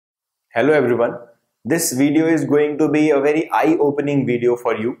Hello everyone. This video is going to be a very eye-opening video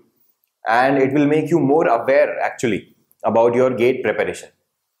for you, and it will make you more aware actually about your gate preparation.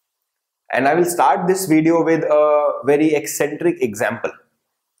 And I will start this video with a very eccentric example.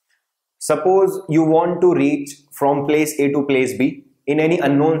 Suppose you want to reach from place A to place B in any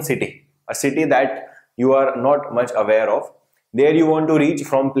unknown city, a city that you are not much aware of. There you want to reach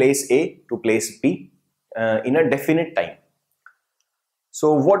from place A to place B in a definite time.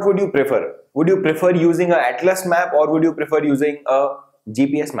 So what would you prefer? Would you prefer using an atlas map or would you prefer using a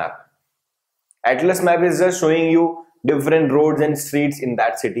GPS map? Atlas map is just showing you different roads and streets in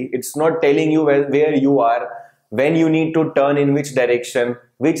that city. It's not telling you where you are, when you need to turn in which direction,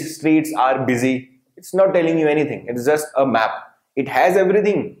 which streets are busy. It's not telling you anything. It's just a map. It has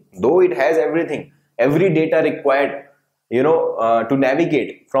everything, though it has everything, every data required, to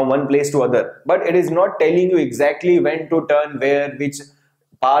navigate from one place to other. But it is not telling you exactly when to turn, where, which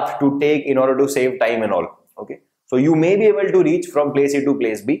path to take in order to save time and all. Okay, so you may be able to reach from place A to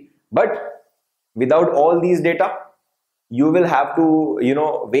place B, but without all these data, you will have to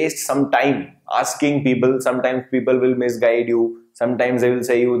waste some time asking people. Sometimes people will misguide you. Sometimes they will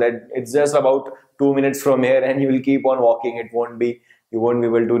say you that it's just about 2 minutes from here, and you will keep on walking. You won't be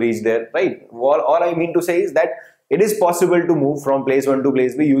able to reach there, right? All I mean to say is that it is possible to move from place 1 to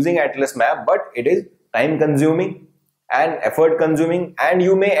place B using atlas map, but it is time consuming and effort consuming, and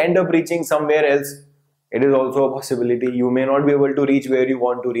you may end up reaching somewhere else. It is also a possibility. You may not be able to reach where you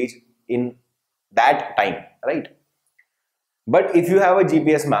want to reach in that time, right? But if you have a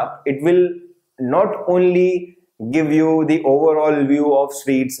GPS map, it will not only give you the overall view of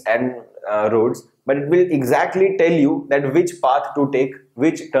streets and roads, but it will exactly tell you that which path to take,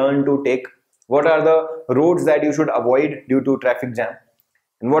 which turn to take, what are the roads that you should avoid due to traffic jam,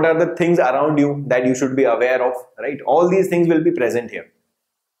 and what are the things around you that you should be aware of, right? All these things will be present here.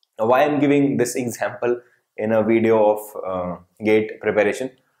 Now, why I'm giving this example in a video of gate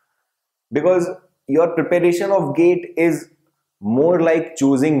preparation? Because your preparation of gate is more like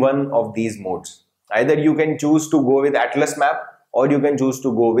choosing one of these modes. Either you can choose to go with atlas map or you can choose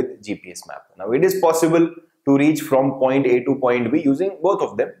to go with GPS map. Now, it is possible to reach from point A to point B using both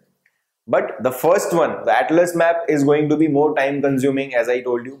of them. But the first one, the atlas map, is going to be more time consuming, as I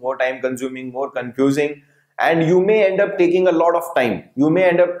told you, more time consuming, more confusing, and you may end up taking a lot of time. You may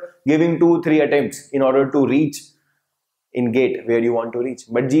end up giving 2-3 attempts in order to reach in gate where you want to reach.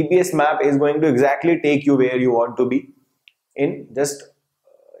 But GPS map is going to exactly take you where you want to be in just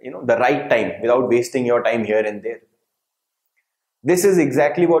the right time without wasting your time here and there. This is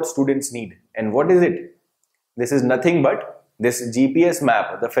exactly what students need. And what is it? This is nothing but this GPS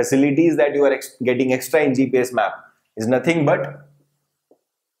map. The facilities that you are getting extra in GPS map is nothing but,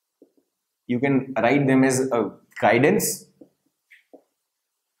 you can write them as a guidance,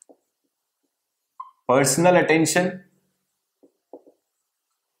 personal attention,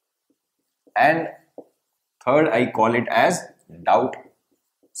 and third, I call it as doubt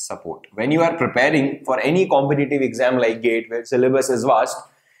support. When you are preparing for any competitive exam like GATE, where syllabus is vast,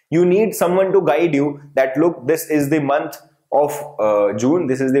 you need someone to guide you that, look, this is the month of June,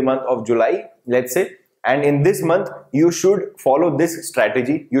 this is the month of July, let's say, and in this month you should follow this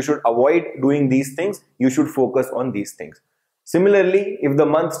strategy, you should avoid doing these things, you should focus on these things. Similarly, if the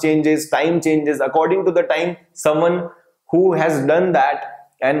month changes, time changes, according to the time, someone who has done that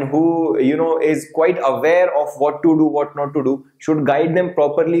and who is quite aware of what to do, what not to do, should guide them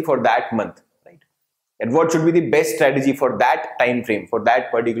properly for that month, right? And what should be the best strategy for that time frame, for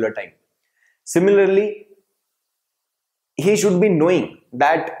that particular time. Similarly, he should be knowing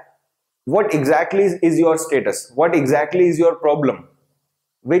that what exactly is your status, what exactly is your problem,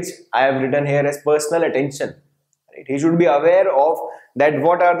 which I have written here as personal attention, right? He should be aware of that,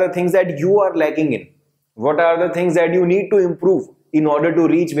 what are the things that you are lacking in, what are the things that you need to improve in order to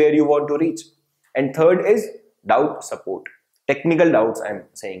reach where you want to reach. And third is doubt support, technical doubts, I'm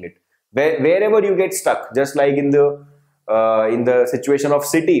saying it. Wherever you get stuck, just like in the situation of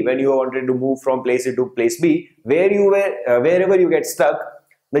city, when you wanted to move from place A to place B, wherever you get stuck,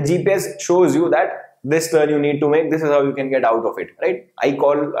 the GPS shows you that this turn you need to make, this is how you can get out of it, right? I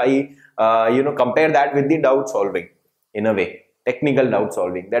compare that with the doubt solving in a way, technical doubt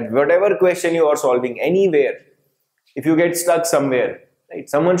solving, that whatever question you are solving anywhere, if you get stuck somewhere, right,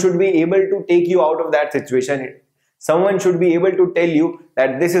 someone should be able to take you out of that situation. Someone should be able to tell you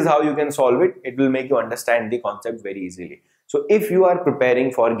that this is how you can solve it. It will make you understand the concept very easily. So if you are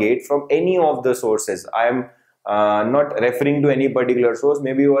preparing for GATE from any of the sources, I am not referring to any particular source.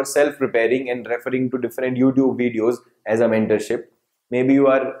 Maybe you are self-preparing and referring to different YouTube videos as a mentorship. Maybe you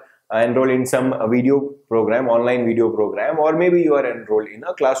are enrolled in some video program, online video program, or maybe you are enrolled in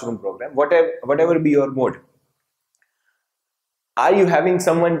a classroom program, whatever be your mode. Are you having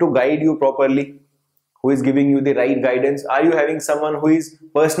someone to guide you properly, who is giving you the right guidance? Are you having someone who is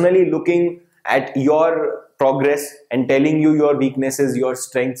personally looking at your progress and telling you your weaknesses, your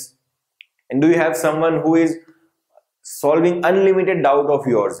strengths? And do you have someone who is solving unlimited doubt of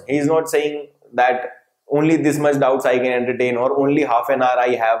yours? He is not saying that only this much doubts I can entertain, or only half an hour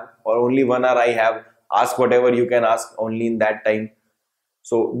I have, or only 1 hour I have. Ask whatever you can ask only in that time.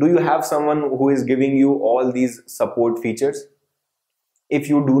 So do you have someone who is giving you all these support features? If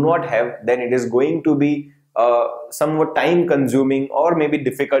you do not have, then it is going to be a somewhat time consuming or maybe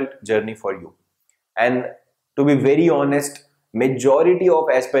difficult journey for you. And to be very honest, majority of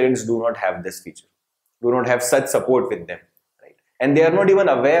aspirants do not have this feature, do not have such support with them, right? And they are not even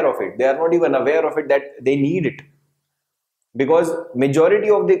aware of it. They are not even aware of it that they need it, because majority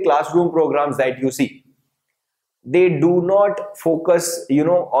of the classroom programs that you see, they do not focus,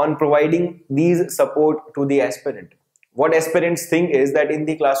 on providing these support to the aspirant. What aspirants think is that in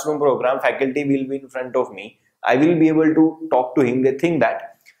the classroom program, faculty will be in front of me, I will be able to talk to him. They think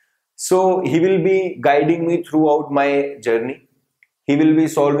that, so he will be guiding me throughout my journey. He will be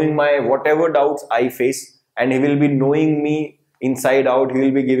solving my whatever doubts I face, and he will be knowing me inside out. He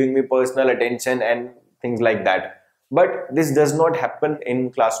will be giving me personal attention and things like that. But this does not happen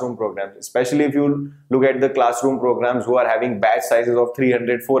in classroom programs, especially if you look at the classroom programs who are having batch sizes of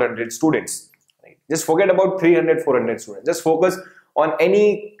 300, 400 students. Right? Just forget about 300, 400 students. Just focus on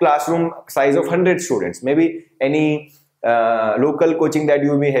any classroom size of 100 students. Maybe any local coaching that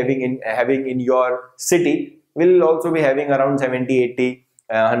you will be having in your city will also be having around 70, 80,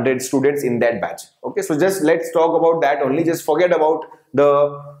 100 students in that batch. Okay, so just let's talk about that only. Just forget about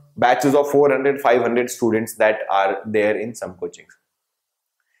the batches of 400, 500 students that are there in some coachings.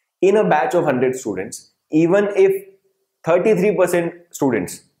 In a batch of 100 students, even if 33%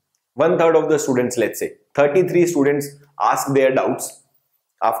 students, 1/3 of the students, let's say 33 students, ask their doubts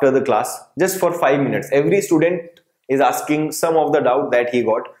after the class just for 5 minutes. Every student is asking some of the doubt that he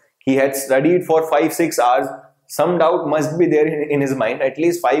got. He had studied for 5-6 hours. Some doubt must be there in his mind. At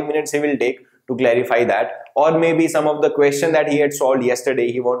least 5 minutes he will take to clarify that, or maybe some of the question that he had solved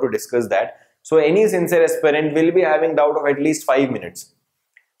yesterday, he want to discuss that. So any sincere aspirant will be having doubt of at least 5 minutes.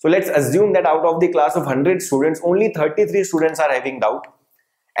 So let's assume that out of the class of 100 students, only 33 students are having doubt,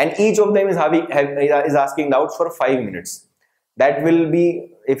 and each of them is asking doubts for 5 minutes. That will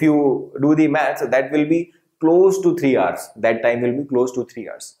be, if you do the maths, that will be close to 3 hours. That time will be close to 3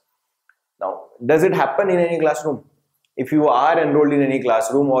 hours. Now, does it happen in any classroom? If you are enrolled in any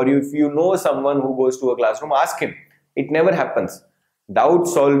classroom, or if you know someone who goes to a classroom, ask him. It never happens. Doubt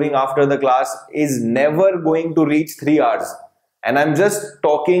solving after the class is never going to reach 3 hours. And I'm just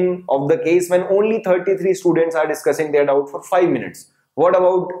talking of the case when only 33 students are discussing their doubt for 5 minutes. What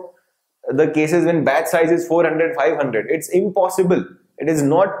about the cases when batch size is 400, 500? It's impossible. It is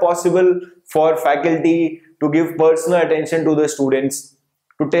not possible for faculty to give personal attention to the students,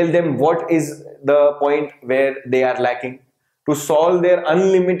 to tell them what is the point where they are lacking, to solve their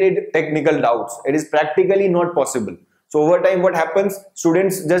unlimited technical doubts. It is practically not possible. So over time, what happens?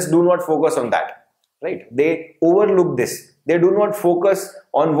 Students just do not focus on that, right? They overlook this. They do not focus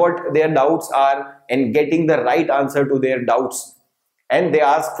on what their doubts are and getting the right answer to their doubts. And they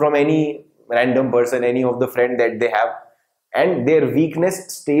ask from any random person, any of the friend that they have, and their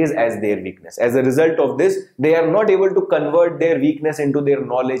weakness stays as their weakness. As a result of this, they are not able to convert their weakness into their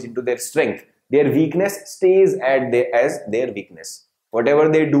knowledge, into their strength. Their weakness stays as their weakness. Whatever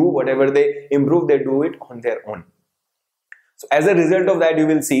they do, whatever they improve, they do it on their own. So as a result of that, you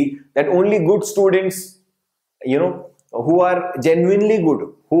will see that only good students, who are genuinely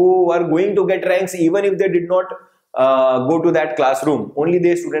good, who are going to get ranks even if they did not go to that classroom, only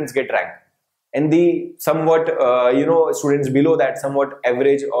these students get rank. And the somewhat, students below that, somewhat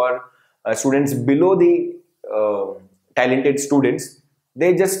average, or students below the talented students,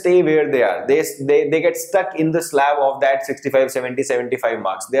 they just stay where they are. They get stuck in the slab of that 65, 70, 75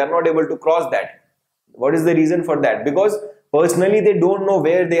 marks. They are not able to cross that. What is the reason for that? Because personally, they don't know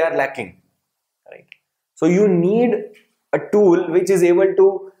where they are lacking. Right? So you need a tool which is able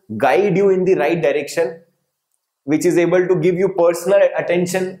to guide you in the right direction, which is able to give you personal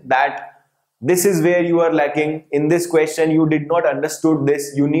attention that this is where you are lacking. In this question, you did not understood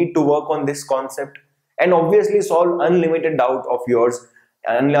this. You need to work on this concept, and obviously solve unlimited doubt of yours,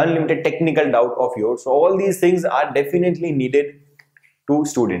 unlimited technical doubt of yours. So all these things are definitely needed to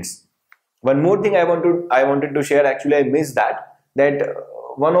students. One more thing I wanted to share. Actually, I missed that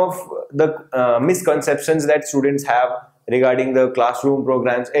one of the misconceptions that students have regarding the classroom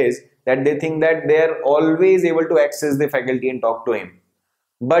programs is that they think that they are always able to access the faculty and talk to him.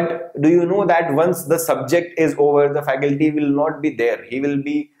 But do you know that once the subject is over, the faculty will not be there. He will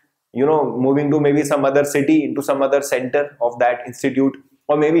be, moving to maybe some other city, into some other center of that institute,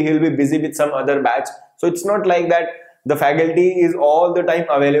 or maybe he'll be busy with some other batch. So it's not like that the faculty is all the time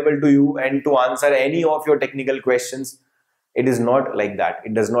available to you and to answer any of your technical questions. It is not like that.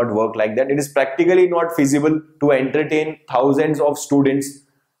 It does not work like that. It is practically not feasible to entertain thousands of students.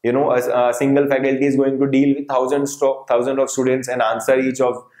 A single faculty is going to deal with thousands of students and answer each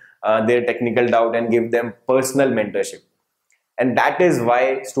of their technical doubt and give them personal mentorship. And that is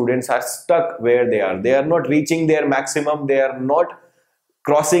why students are stuck where they are. They are not reaching their maximum. They are not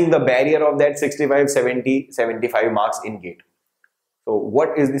crossing the barrier of that 65, 70, 75 marks in GATE. So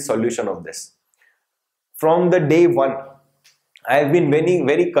what is the solution of this? From the day one, I have been very,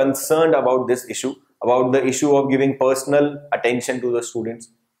 very concerned about this issue, about the issue of giving personal attention to the students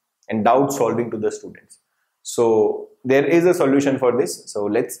and doubt solving to the students. So there is a solution for this. So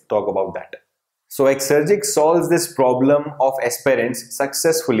let's talk about that. So Exergic solves this problem of aspirants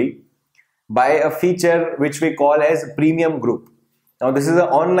successfully by a feature which we call as premium group. Now this is an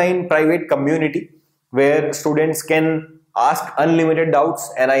online private community where students can ask unlimited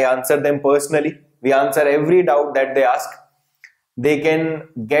doubts and I answer them personally. We answer every doubt that they ask. They can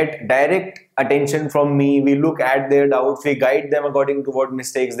get direct attention from me. We look at their doubts. We guide them according to what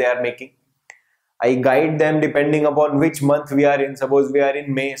mistakes they are making. I guide them depending upon which month we are in. Suppose we are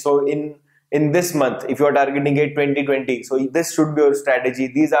in May. So in this month, if you are targeting GATE 2020, so this should be your strategy.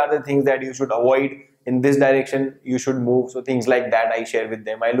 These are the things that you should avoid. In this direction, you should move. So things like that I share with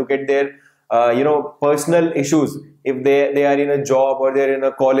them. I look at their personal issues. If they are in a job or they are in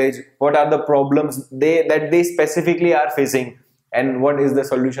a college, what are the problems that they specifically are facing? And what is the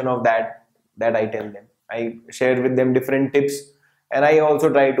solution of that I tell them. I share with them different tips and I also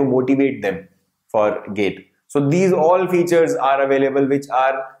try to motivate them for GATE. So these all features are available which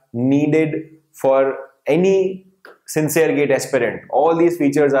are needed for any sincere GATE aspirant. All these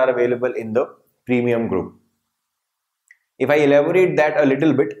features are available in the premium group. If I elaborate that a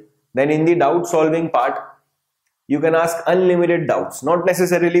little bit, then in the doubt solving part, you can ask unlimited doubts, not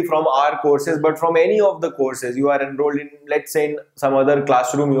necessarily from our courses, but from any of the courses you are enrolled in. Let's say in some other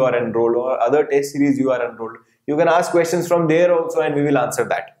classroom you are enrolled or other test series you are enrolled. You can ask questions from there also and we will answer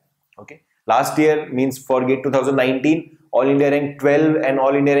that. Okay. Last year means for GATE 2019, All India rank 12 and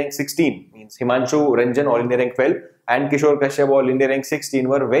All India rank 16 means Himanshu Ranjan All India rank 12 and Kishore Kashyap All India rank 16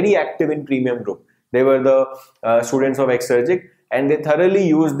 were very active in premium group. They were the students of Exergic and they thoroughly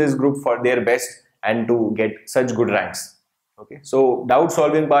used this group for their best and to get such good ranks. Okay, so doubt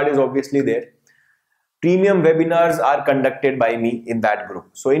solving part is obviously there. Premium webinars are conducted by me in that group.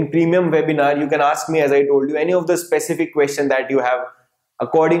 So in premium webinar, you can ask me, as I told you, any of the specific question that you have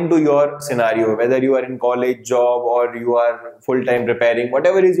according to your scenario, whether you are in college, job, or you are full-time preparing,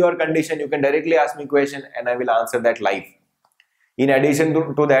 whatever is your condition, you can directly ask me question and I will answer that live. In addition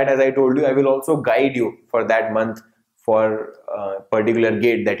to that, as I told you, I will also guide you for that month for a particular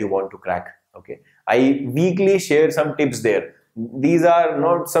GATE that you want to crack. Okay, I weekly share some tips there. These are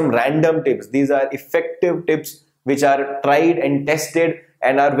not some random tips. These are effective tips which are tried and tested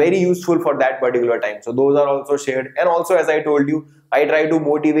and are very useful for that particular time. So those are also shared. And also, as I told you, I try to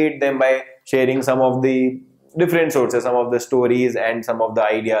motivate them by sharing some of the different sources, some of the stories and some of the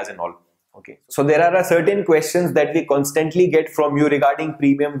ideas and all. Okay, so there are certain questions that we constantly get from you regarding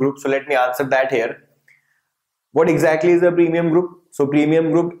premium group. So let me answer that here. What exactly is a premium group? So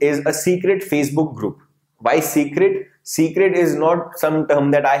premium group is a secret Facebook group. Why secret? Secret is not some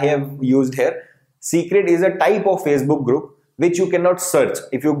term that I have used here. Secret is a type of Facebook group which you cannot search.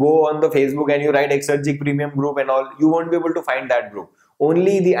 If you go on the Facebook and you write Exergic premium group and all, you won't be able to find that group.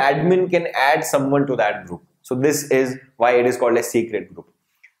 Only the admin can add someone to that group. So this is why it is called a secret group.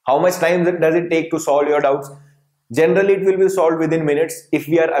 How much time does it take to solve your doubts? Generally, it will be solved within minutes. If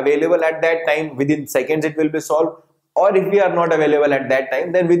we are available at that time, within seconds it will be solved. Or if we are not available at that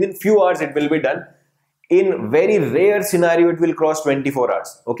time, then within few hours it will be done. In very rare scenario, it will cross 24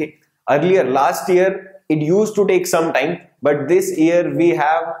 hours. Okay. Earlier, last year, it used to take some time, but this year we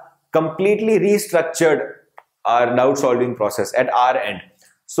have completely restructured our doubt solving process at our end.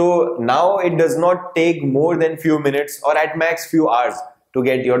 So now it does not take more than few minutes or at max few hours to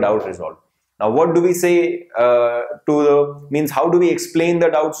get your doubt resolved. Now, what do we say how do we explain the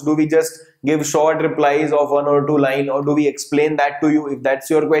doubts? Do we just give short replies of 1 or 2 lines, or do we explain that to you if that's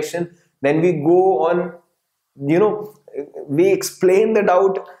your question? Then we go on, we explain the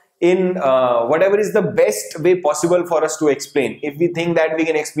doubt in whatever is the best way possible for us to explain. If we think that we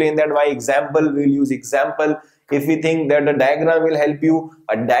can explain that by example, we'll use example. If we think that a diagram will help you,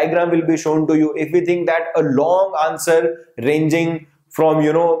 a diagram will be shown to you. If we think that a long answer ranging from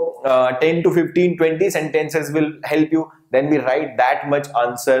 10 to 15, 20 sentences will help you, then we write that much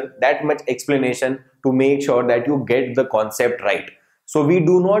answer, that much explanation to make sure that you get the concept right. So we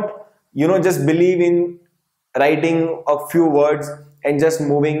do not just believe in writing a few words and just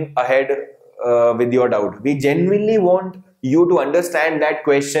moving ahead with your doubt. We genuinely want you to understand that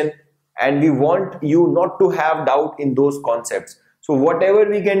question, and we want you not to have doubt in those concepts. So whatever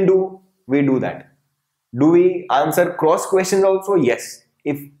we can do, we do that. Do we answer cross questions also? Yes.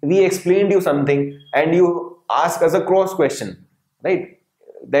 If we explained you something and you ask us a cross question, right?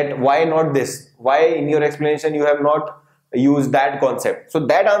 That why not this? Why in your explanation you have not used that concept? So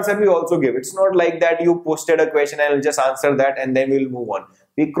that answer we also give. It's not like that you posted a question and I'll just answer that and then we'll move on.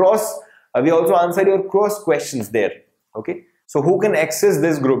 We also answer your cross questions there. Okay. So who can access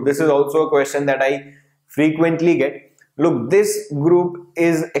this group? This is also a question that I frequently get. Look, this group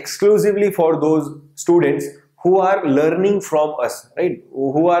is exclusively for those students who are learning from us, right?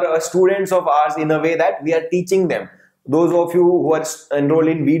 Who are students of ours in a way that we are teaching them. Those of you who are enrolled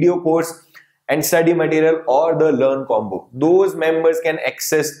in video course and study material or the learn combo, those members can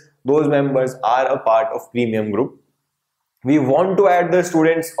access. Those members are a part of premium group. We want to add the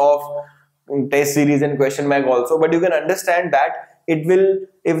students of test series and question bank also, but you can understand that it will,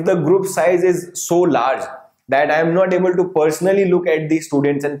 if the group size is so large that I am not able to personally look at the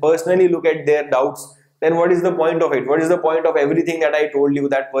students and personally look at their doubts, then what is the point of it? What is the point of everything that I told you,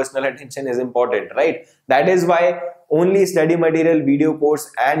 that personal attention is important, right? That is why only study material, video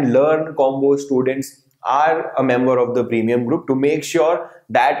course and learn combo students are a member of the premium group, to make sure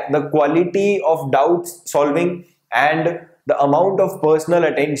that the quality of doubts solving and the amount of personal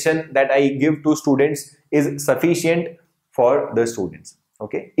attention that I give to students is sufficient for the students.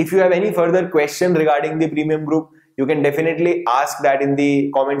 Okay. If you have any further question regarding the premium group, you can definitely ask that in the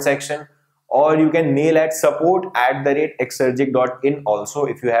comment section, or you can mail at support@exergic.in also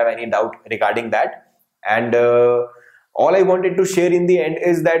if you have any doubt regarding that. And all I wanted to share in the end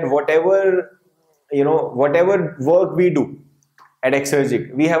is that whatever work we do at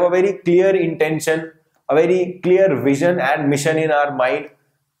Exergic, we have a very clear intention, a very clear vision and mission in our mind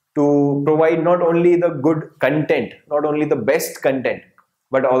to provide not only the good content, not only the best content,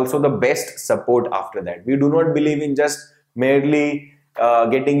 but also the best support after that. We do not believe in just merely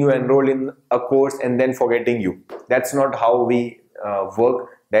getting you enrolled in a course and then forgetting you. That's not how we work.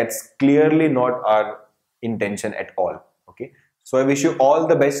 That's clearly not our intention at all. Okay. So I wish you all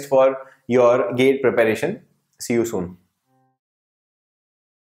the best for your GATE preparation. See you soon.